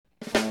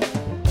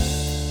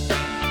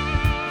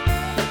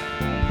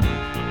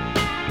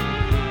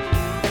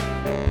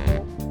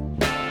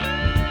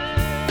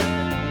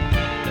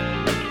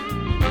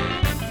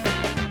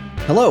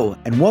Hello,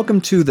 and welcome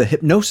to the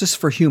Hypnosis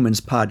for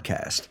Humans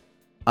podcast.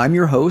 I'm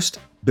your host,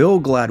 Bill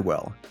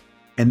Gladwell,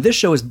 and this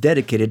show is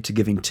dedicated to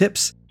giving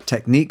tips,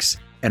 techniques,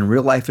 and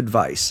real-life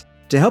advice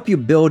to help you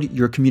build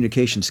your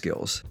communication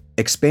skills,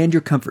 expand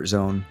your comfort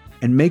zone,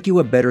 and make you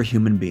a better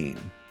human being.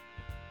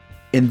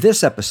 In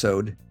this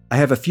episode, I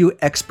have a few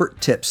expert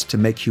tips to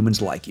make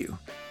humans like you.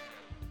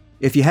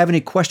 If you have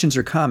any questions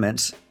or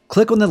comments,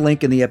 click on the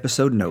link in the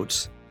episode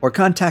notes or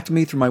contact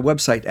me through my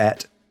website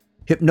at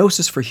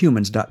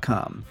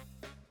hypnosisforhumans.com.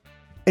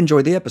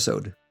 Enjoy the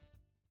episode.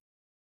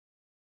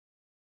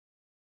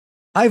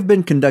 I've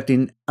been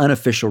conducting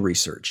unofficial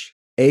research,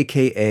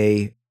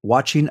 aka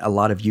watching a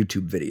lot of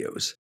YouTube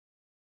videos.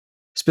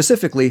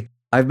 Specifically,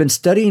 I've been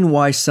studying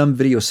why some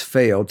videos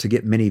fail to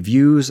get many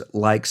views,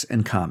 likes,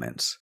 and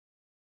comments.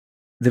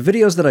 The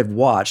videos that I've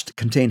watched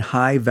contain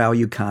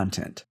high-value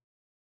content.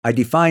 I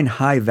define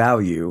high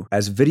value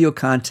as video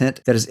content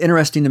that is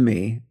interesting to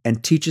me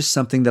and teaches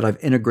something that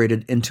I've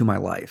integrated into my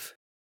life.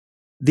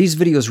 These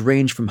videos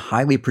range from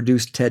highly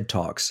produced TED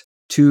Talks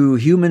to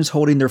humans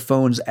holding their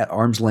phones at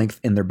arm's length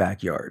in their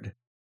backyard.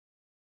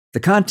 The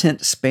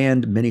content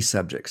spanned many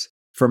subjects,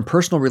 from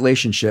personal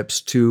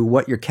relationships to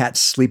what your cat's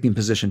sleeping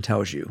position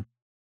tells you.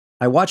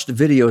 I watched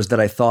videos that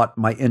I thought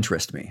might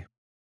interest me.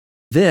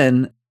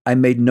 Then, I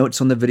made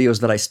notes on the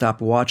videos that I stopped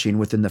watching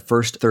within the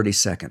first 30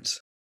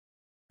 seconds.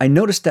 I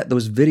noticed that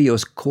those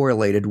videos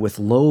correlated with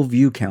low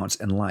view counts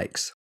and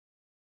likes.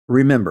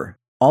 Remember,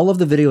 all of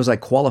the videos I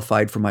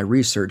qualified for my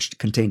research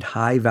contained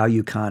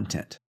high-value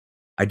content.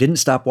 I didn't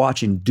stop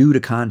watching due to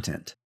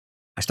content.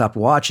 I stopped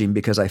watching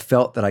because I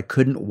felt that I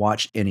couldn't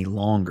watch any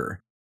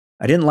longer.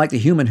 I didn't like the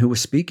human who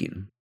was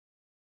speaking.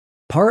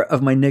 Part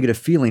of my negative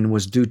feeling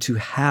was due to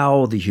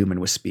how the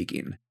human was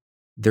speaking,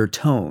 their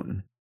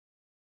tone.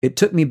 It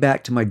took me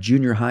back to my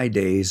junior high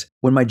days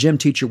when my gym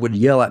teacher would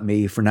yell at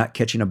me for not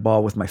catching a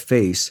ball with my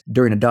face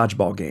during a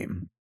dodgeball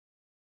game.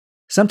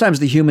 Sometimes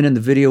the human in the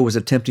video was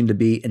attempting to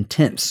be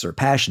intense or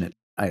passionate,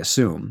 I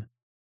assume,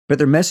 but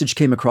their message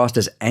came across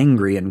as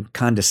angry and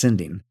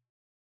condescending.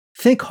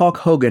 Think Hulk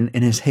Hogan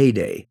in his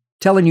heyday,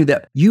 telling you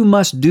that you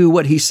must do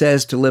what he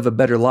says to live a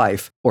better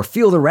life or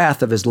feel the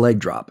wrath of his leg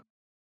drop.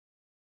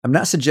 I'm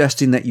not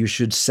suggesting that you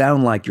should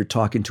sound like you're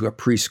talking to a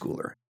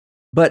preschooler,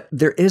 but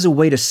there is a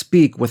way to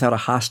speak without a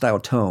hostile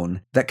tone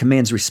that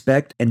commands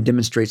respect and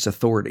demonstrates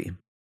authority.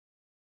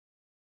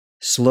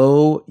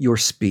 Slow your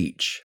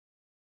speech.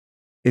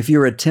 If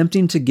you're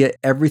attempting to get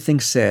everything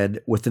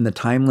said within the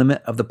time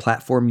limit of the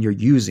platform you're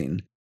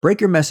using, break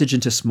your message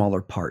into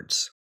smaller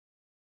parts.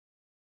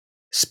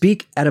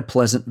 Speak at a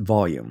pleasant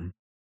volume.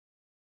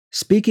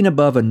 Speaking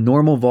above a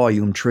normal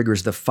volume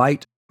triggers the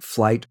fight,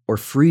 flight, or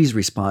freeze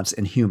response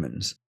in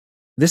humans.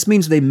 This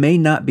means they may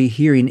not be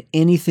hearing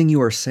anything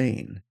you are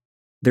saying.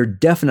 They're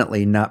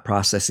definitely not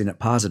processing it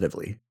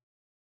positively.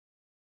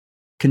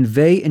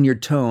 Convey in your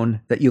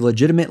tone that you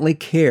legitimately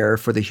care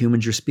for the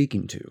humans you're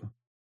speaking to.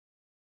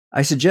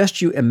 I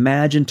suggest you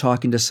imagine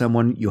talking to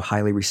someone you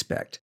highly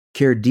respect,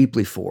 care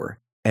deeply for,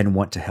 and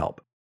want to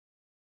help.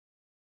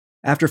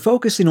 After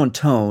focusing on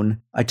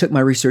tone, I took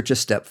my research a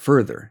step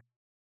further.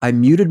 I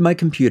muted my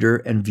computer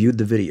and viewed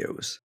the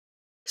videos.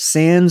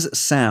 Sans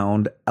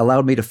sound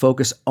allowed me to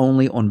focus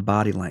only on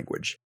body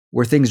language,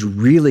 where things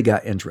really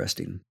got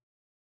interesting.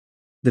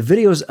 The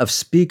videos of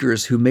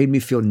speakers who made me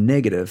feel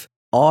negative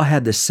all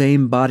had the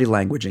same body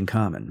language in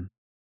common.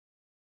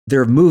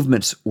 Their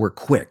movements were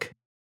quick.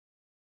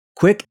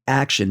 Quick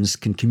actions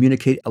can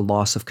communicate a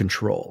loss of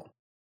control.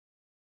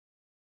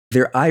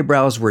 Their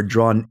eyebrows were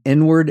drawn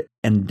inward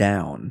and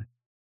down.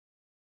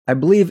 I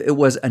believe it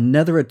was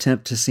another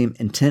attempt to seem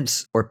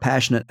intense or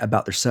passionate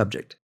about their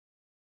subject.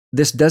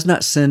 This does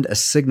not send a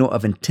signal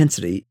of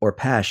intensity or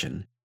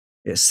passion.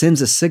 It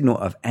sends a signal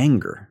of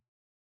anger.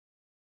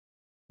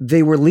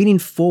 They were leaning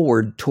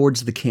forward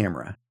towards the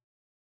camera.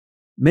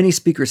 Many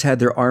speakers had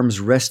their arms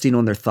resting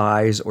on their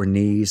thighs or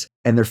knees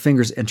and their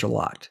fingers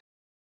interlocked.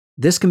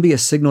 This can be a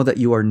signal that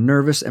you are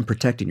nervous and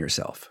protecting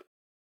yourself.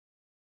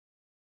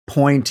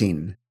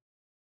 Pointing.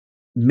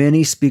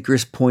 Many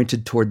speakers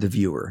pointed toward the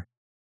viewer.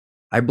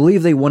 I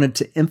believe they wanted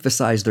to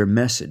emphasize their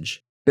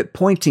message, but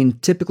pointing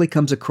typically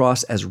comes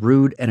across as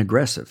rude and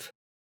aggressive.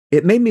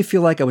 It made me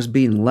feel like I was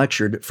being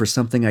lectured for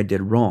something I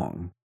did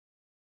wrong.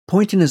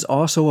 Pointing is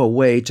also a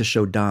way to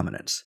show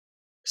dominance,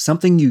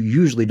 something you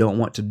usually don't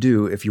want to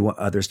do if you want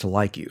others to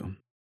like you.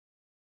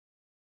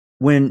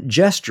 When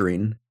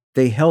gesturing,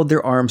 they held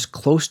their arms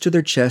close to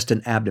their chest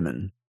and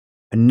abdomen,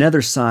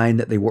 another sign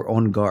that they were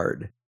on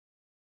guard.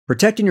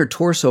 Protecting your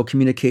torso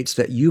communicates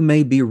that you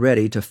may be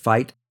ready to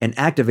fight and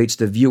activates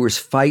the viewer's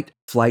fight,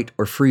 flight,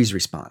 or freeze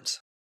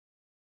response.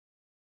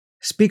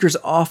 Speakers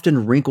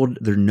often wrinkled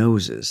their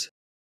noses.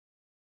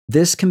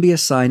 This can be a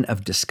sign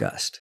of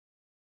disgust.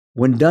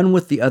 When done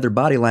with the other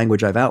body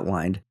language I've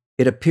outlined,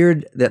 it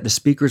appeared that the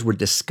speakers were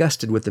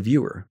disgusted with the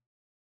viewer.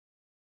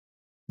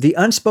 The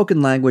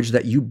unspoken language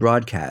that you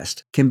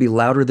broadcast can be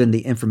louder than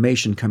the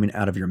information coming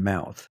out of your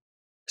mouth.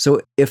 So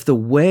if the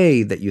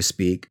way that you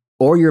speak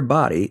or your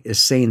body is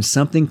saying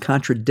something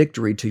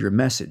contradictory to your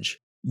message,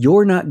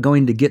 you're not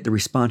going to get the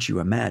response you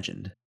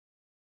imagined.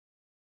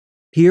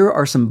 Here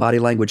are some body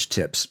language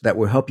tips that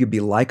will help you be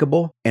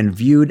likable and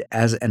viewed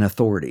as an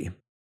authority.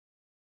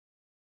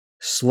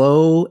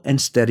 Slow and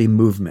steady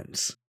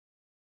movements.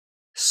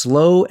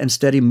 Slow and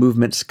steady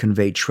movements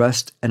convey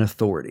trust and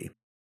authority.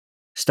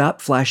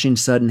 Stop flashing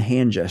sudden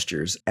hand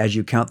gestures as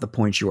you count the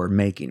points you are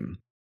making.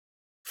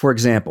 For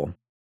example,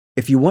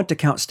 if you want to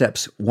count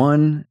steps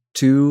 1,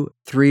 2,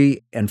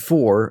 3, and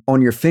 4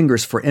 on your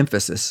fingers for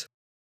emphasis,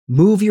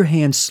 move your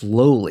hand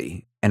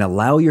slowly and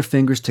allow your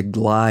fingers to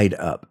glide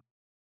up.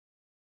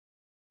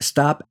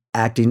 Stop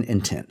acting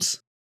intense.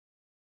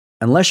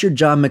 Unless you're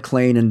John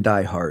McClane in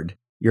Die Hard,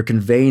 you're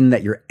conveying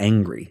that you're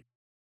angry.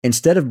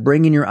 Instead of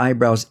bringing your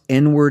eyebrows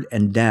inward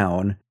and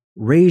down,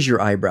 raise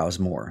your eyebrows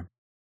more.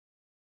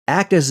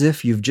 Act as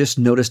if you've just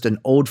noticed an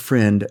old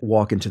friend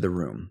walk into the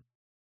room.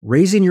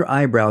 Raising your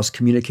eyebrows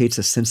communicates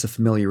a sense of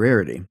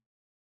familiarity.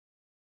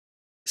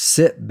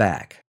 Sit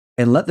back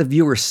and let the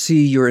viewer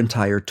see your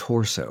entire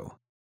torso.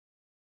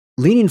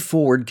 Leaning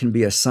forward can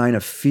be a sign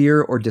of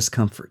fear or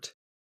discomfort.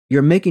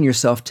 You're making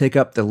yourself take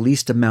up the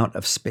least amount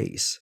of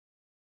space.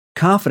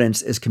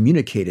 Confidence is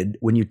communicated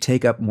when you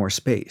take up more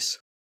space.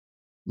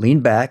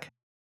 Lean back,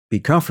 be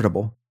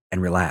comfortable,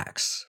 and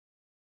relax.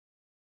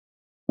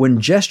 When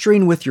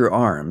gesturing with your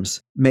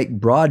arms, make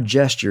broad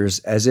gestures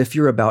as if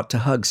you're about to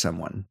hug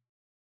someone.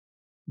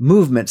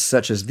 Movements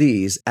such as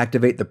these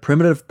activate the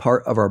primitive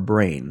part of our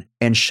brain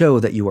and show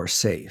that you are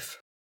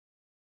safe.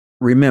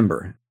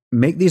 Remember,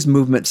 make these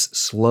movements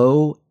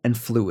slow and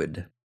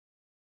fluid.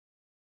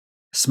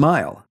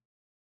 Smile.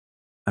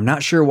 I'm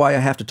not sure why I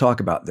have to talk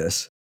about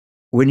this.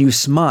 When you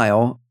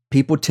smile,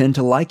 people tend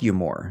to like you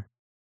more.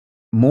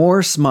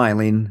 More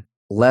smiling,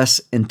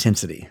 less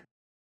intensity.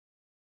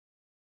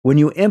 When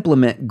you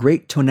implement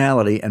great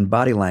tonality and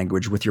body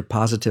language with your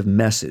positive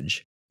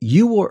message,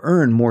 you will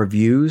earn more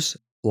views,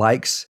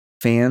 likes,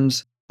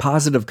 fans,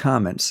 positive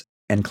comments,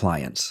 and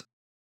clients.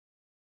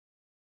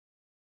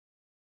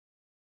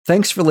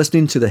 Thanks for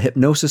listening to the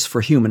Hypnosis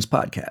for Humans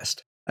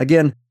podcast.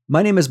 Again,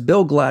 my name is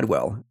Bill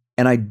Gladwell,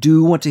 and I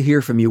do want to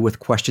hear from you with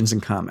questions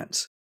and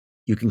comments.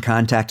 You can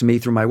contact me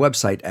through my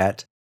website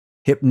at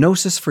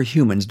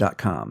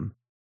hypnosisforhumans.com.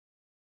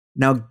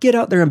 Now get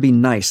out there and be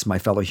nice, my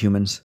fellow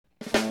humans.